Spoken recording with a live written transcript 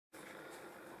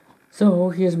So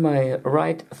here's my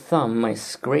right thumb, my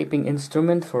scraping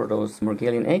instrument for those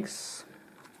Morgellon eggs.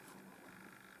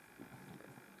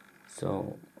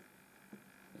 So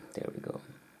there we go.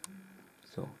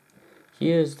 So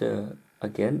here's the,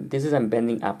 again, this is I'm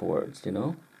bending upwards, you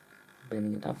know,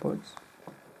 bending it upwards,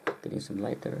 getting some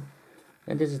light there,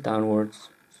 and this is downwards,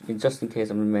 just in case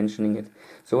I'm mentioning it.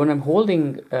 So when I'm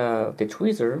holding the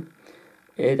tweezer,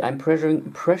 I'm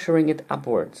pressuring it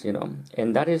upwards, you know,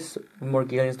 and that is,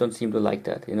 Morgellons don't seem to like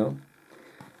that, you know.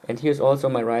 And here's also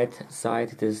my right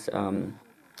side, this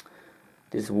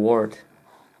this wart.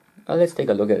 Let's take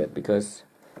a look at it, because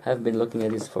I've been looking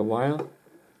at this for a while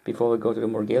before we go to the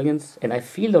Morgellons, and I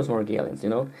feel those Morgellons, you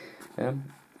know.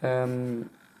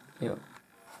 You know,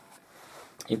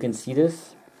 you can see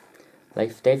this,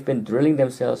 like they've been drilling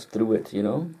themselves through it, you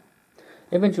know.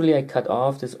 Eventually I cut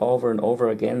off this over and over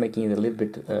again, making it a little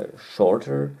bit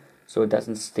shorter, so it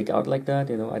doesn't stick out like that,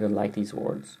 you know. I don't like these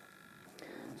words.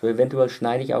 So eventuell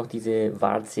schneide ich auch diese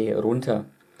Warze runter.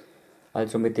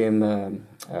 Also mit dem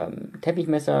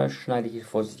Teppichmesser schneide ich es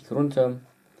vorsichtig runter,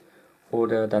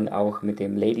 oder dann auch mit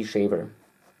dem Lady Shaver.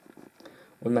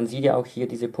 Und man sieht ja auch hier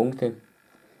diese Punkte,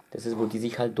 das ist, wo die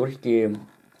sich halt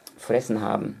durchgefressen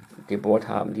haben, gebohrt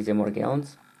haben, diese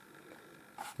Morgellons.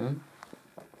 Ja.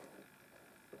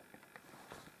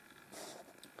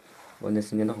 Und es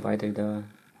sind ja noch weitere da.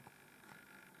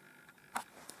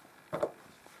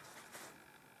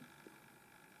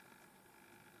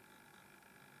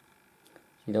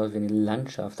 Sieht aus wie eine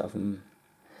Landschaft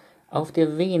auf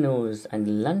der Venus. Eine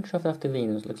Landschaft auf der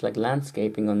Venus. Looks like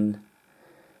landscaping on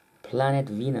planet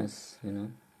Venus, you know.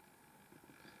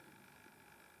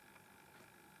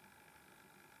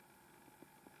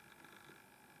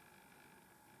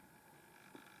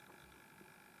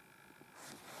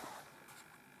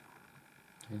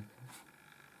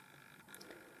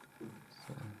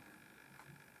 So.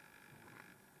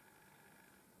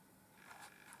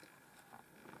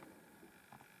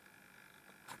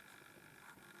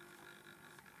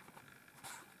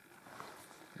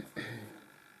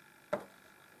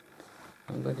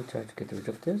 I'm going to try to get rid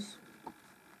of this,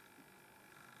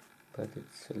 but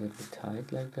it's a little bit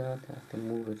tight like that. I have to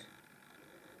move it.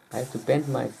 I have to bend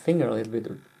my finger a little bit,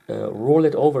 roll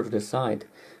it over to the side,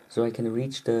 so I can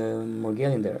reach the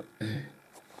Morgellon there.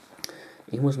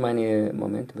 Ich muss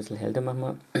Moment, ein bisschen härter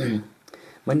machen wir.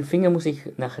 Meinen Finger muss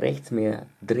ich nach rechts mehr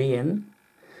drehen,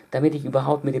 damit ich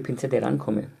überhaupt mit der Pinzette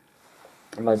rankomme.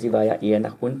 Weil sie war ja eher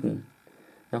nach unten.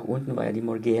 Nach unten war ja die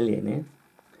Morgellon, ne?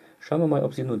 Schauen wir mal,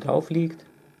 ob sie nur drauf liegt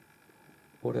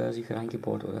oder sich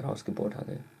reingebohrt oder rausgebohrt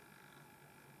hatte.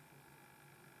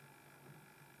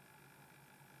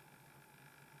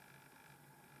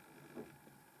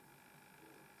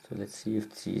 So let's see if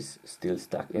she's still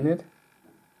stuck in it.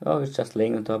 Oh, it's just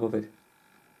laying on top of it.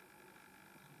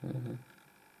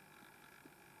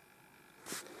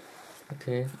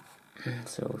 Okay,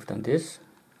 so we've done this.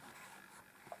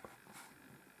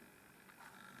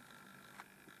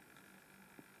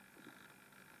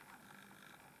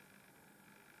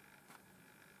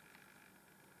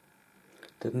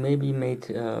 That may be made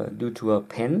due to a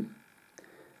pen,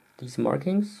 these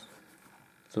markings.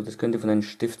 So das könnte von einem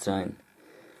Stift sein,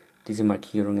 diese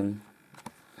Markierungen.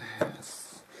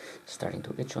 It's starting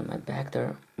to itch on my back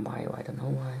there. Why? I don't know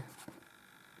why.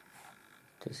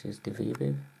 This is the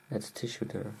Gewebe. That's tissue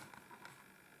there.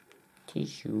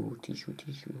 Tissue.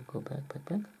 Go back.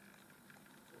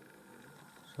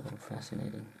 So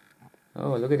fascinating.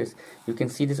 Oh, look at this. You can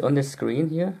see this on the screen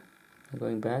here. I'm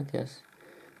going back, yes.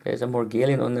 There's a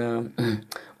Morgellon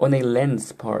on a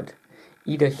lens part.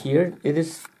 Either here,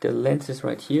 the lens is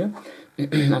right here.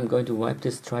 I'm going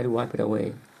to try to wipe it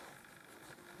away.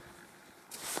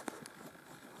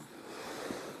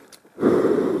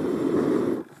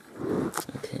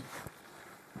 Okay.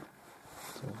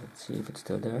 So let's see if it's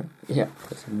still there. Yeah,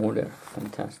 there's more there.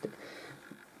 Fantastic.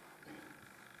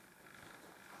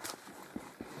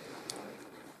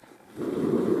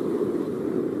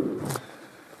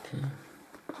 Okay.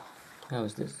 How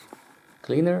is this?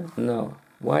 Cleaner? No.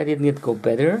 Why didn't it go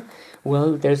better?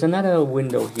 Well, there's another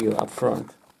window here up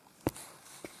front.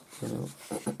 You know.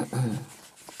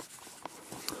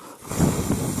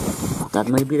 That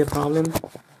might be the problem.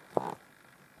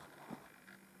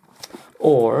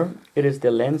 Or it is the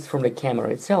lens from the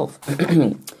camera itself.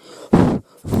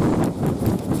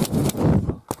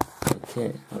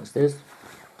 Okay, how's this?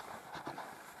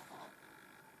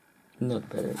 Not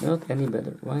better, not any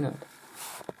better. Why not?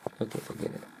 Okay,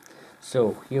 forget it.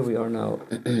 So here we are now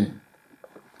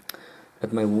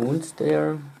at my wound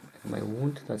there. My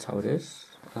wound, that's how it is.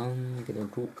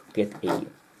 Get a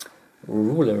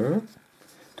ruler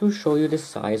to show you the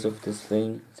size of this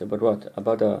thing. It's about what?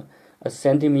 About a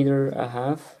centimeter and a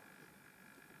half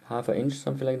an inch,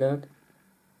 something like that.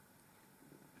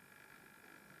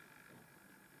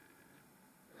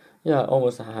 Yeah,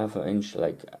 almost a half an inch.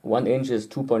 Like 1 inch is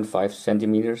 2.5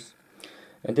 centimeters,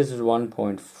 and this is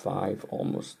 1.5,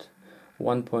 almost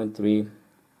 1.3.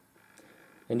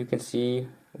 And you can see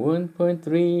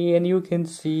 1.3, and you can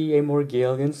see a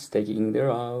Morgellon sticking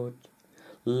there out.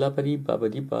 Lappity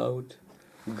babbity bout,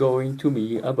 going to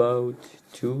me about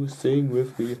to sing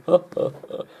with me.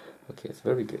 Okay, it's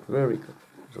very good, very good.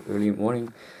 So early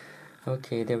morning.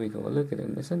 Okay, there we go. Look at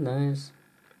them. Isn't it nice?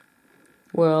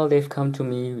 Well, they've come to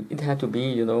me. It had to be,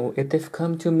 you know. If they've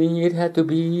come to me, it had to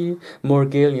be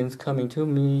Morgellons coming to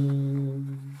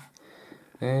me,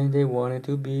 and they wanted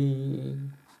to be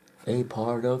a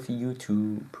part of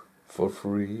YouTube for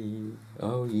free.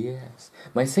 Oh yes,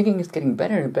 my singing is getting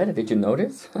better and better. Did you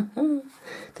notice?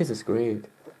 This is great.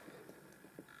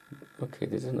 Okay,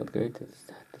 this is not great.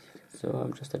 So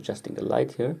I'm just adjusting the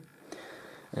light here,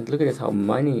 and look at this. How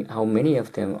many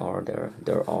of them are there?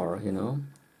 There are, you know.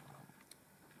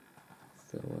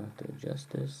 So I have to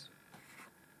adjust this.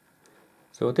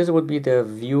 So this would be the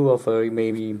view of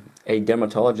maybe a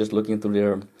dermatologist looking through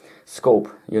their scope.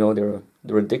 You know, the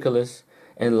ridiculous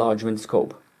enlargement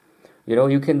scope. You know,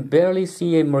 you can barely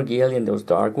see a Morgellon, those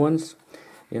dark ones.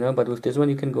 You know, but with this one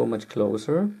you can go much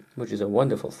closer, which is a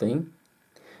wonderful thing.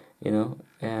 You know,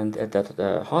 and at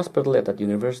that hospital, at that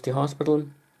university hospital,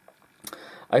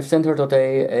 I've sent her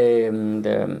today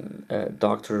the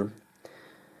doctor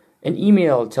an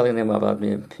email telling them about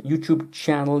the YouTube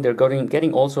channel. They're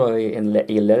getting also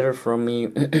a letter from me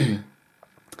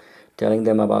telling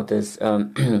them about this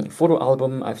photo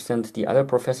album I've sent the other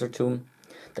professor to,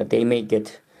 that they may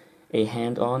get a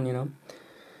hand on, you know.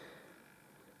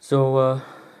 So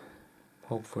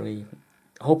hopefully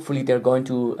they're going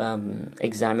to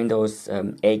examine those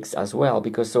eggs as well,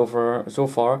 because so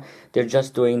far they're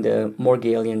just doing the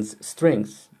Morgellons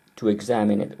strings to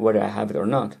examine it, whether I have it or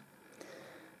not.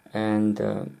 And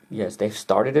yes, they've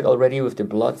started it already with the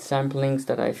blood samplings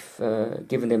that I've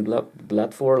given them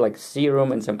blood for, like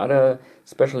serum and some other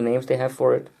special names they have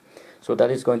for it. So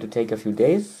that is going to take a few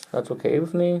days. That's okay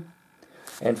with me.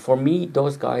 And for me,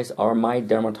 those guys are my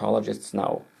dermatologists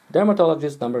now.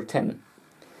 Dermatologist number 10.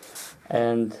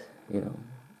 And, you know,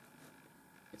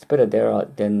 it's better there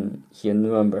than here in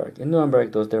Nuremberg. In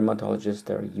Nuremberg, those dermatologists,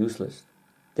 they're useless.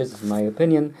 This is my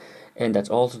opinion. And that's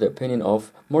also the opinion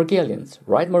of Morgellons.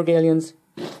 Right, Morgellons?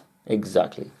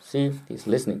 Exactly. See, he's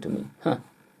listening to me. Huh.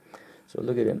 So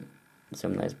look at him.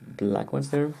 Some nice black ones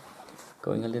there.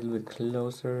 Going a little bit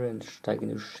closer and starting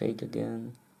to shake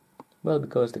again. Well,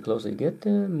 because the closer you get,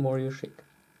 the more you shake.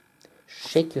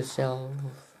 Shake yourself.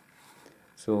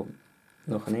 So,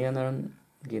 noch näher ran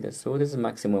geht es so. This is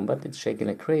maximum, but it's shaking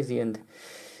like crazy. And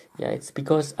yeah, it's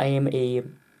because I am a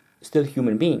still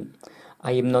human being.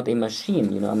 I am not a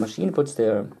machine, you know. A machine puts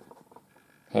their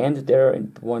hand there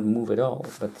and won't move at all.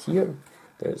 But here,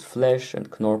 there's flesh and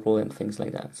knorpel and things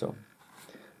like that. So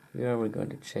here we're going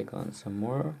to check on some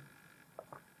more.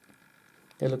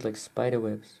 They look like spider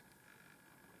webs.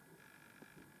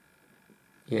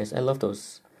 Yes, I love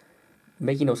those.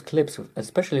 Making those clips,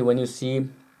 especially when you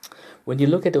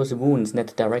look at those wounds,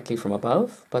 not directly from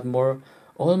above, but more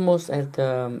almost at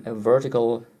a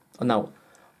vertical,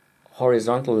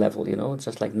 horizontal level, you know,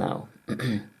 just like now.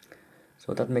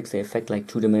 So that makes the effect like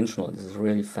two-dimensional. This is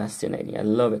really fascinating. I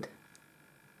love it.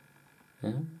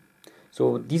 Ja?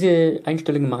 So diese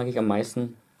Einstellungen mag ich am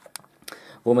meisten,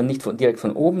 wo man nicht direkt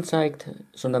von oben zeigt,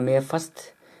 sondern mehr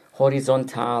fast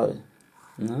horizontal.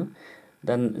 Ne?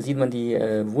 Dann sieht man die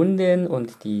Wunden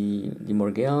und die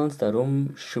Morgellons da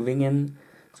rumschwingen,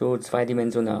 so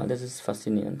zweidimensional. Das ist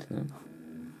faszinierend. Ne?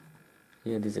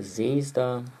 Hier diese Sees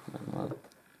da, mal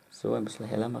so ein bisschen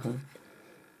heller machen.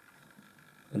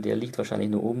 Und der liegt wahrscheinlich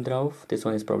nur oben drauf. This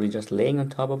one is probably just laying on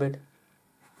top of it.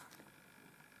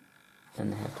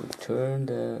 And I have to turn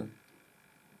the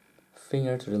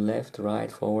finger to the left,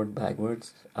 right, forward,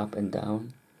 backwards, up and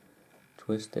down.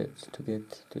 Twist it to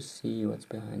get to see what's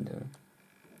behind there.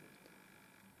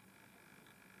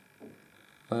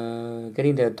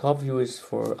 Getting the top view is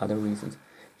for other reasons.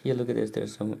 Here, look at this.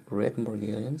 There's some red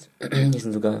Morgellons. Hier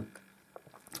sind sogar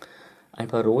ein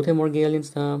paar rote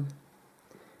Morgellons da.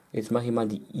 Jetzt mache ich mal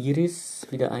die Iris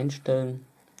wieder einstellen.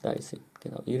 Da ist sie.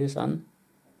 Genau, Iris an.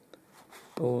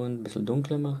 Und ein bisschen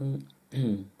dunkler machen.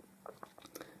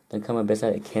 Dann kann man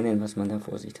besser erkennen, was man da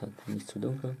vor sich hat. Nicht zu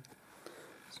dunkel.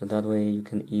 So that way you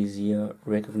can easier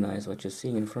recognize what you're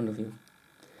seeing in front of you.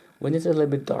 When it's a little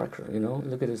bit darker, you know,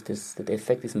 look at this, the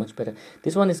effect is much better.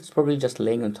 This one is probably just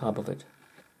laying on top of it.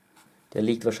 Der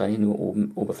liegt wahrscheinlich nur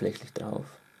oben oberflächlich drauf.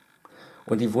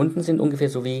 Und die Wunden sind ungefähr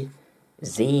so wie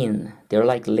Seen. They're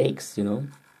like lakes, you know.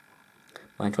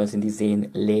 Manchmal sind die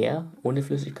Seen leer, ohne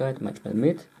Flüssigkeit, manchmal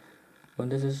mit.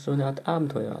 Und es ist so eine Art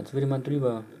Abenteuer, als würde man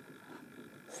drüber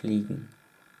fliegen.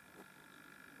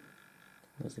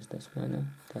 Was ist das für eine?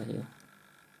 Da hier.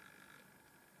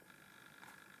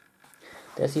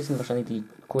 Das hier sind wahrscheinlich die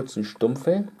kurzen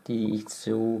Stumpfe, die ich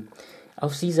so...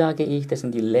 Auf sie sage ich, das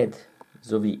sind die LED,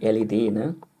 so wie LED,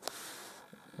 ne?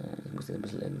 Ich muss das ein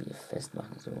bisschen irgendwie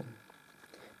festmachen, so.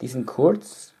 Die sind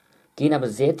kurz, gehen aber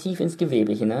sehr tief ins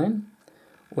Gewebe hinein.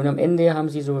 Und am Ende haben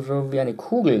sie so wie eine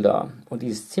Kugel da. Und die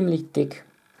ist ziemlich dick.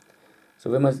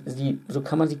 So, so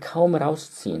kann man sie kaum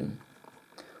rausziehen.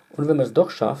 Und wenn man es doch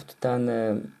schafft,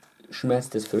 dann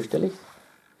schmerzt es fürchterlich.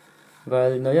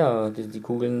 Weil, naja, die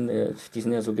Kugeln, die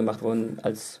sind ja so gemacht worden,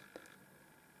 als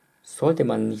sollte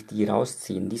man nicht die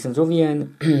rausziehen. Die sind so wie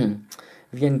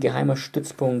wie ein geheimer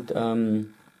Stützpunkt, das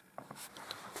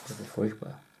ist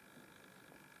furchtbar,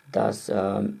 das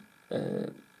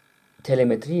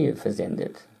Telemetrie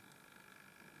versendet.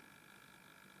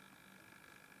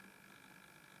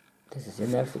 Das ist ja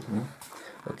nervig, ne?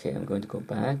 Okay, I'm going to go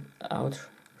back, out,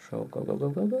 show, go, go, go,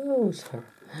 go, go, sir.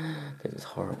 This is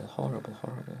horrible, horrible,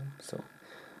 horrible. So,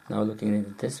 now looking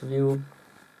at this view,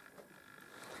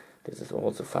 this is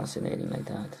also fascinating like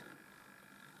that.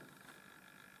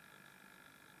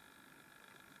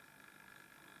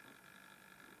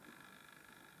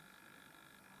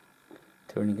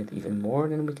 Turning it even more,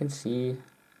 then we can see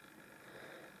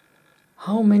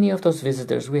how many of those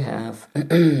visitors we have.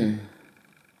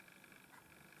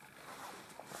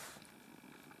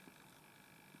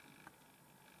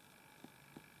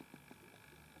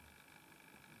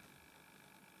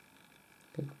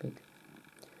 Big.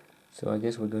 So I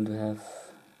guess we're going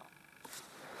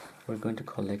to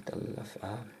collect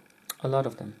a lot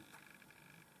of them.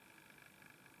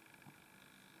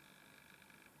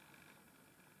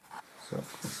 So,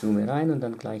 ich zoome rein und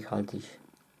dann gleich halte ich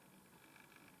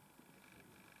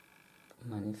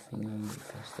meine Finger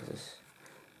fest. Das ist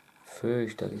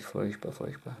fürchterlich, furchtbar.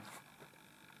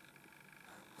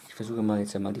 Ich versuche mal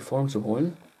jetzt einmal die Form zu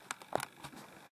holen.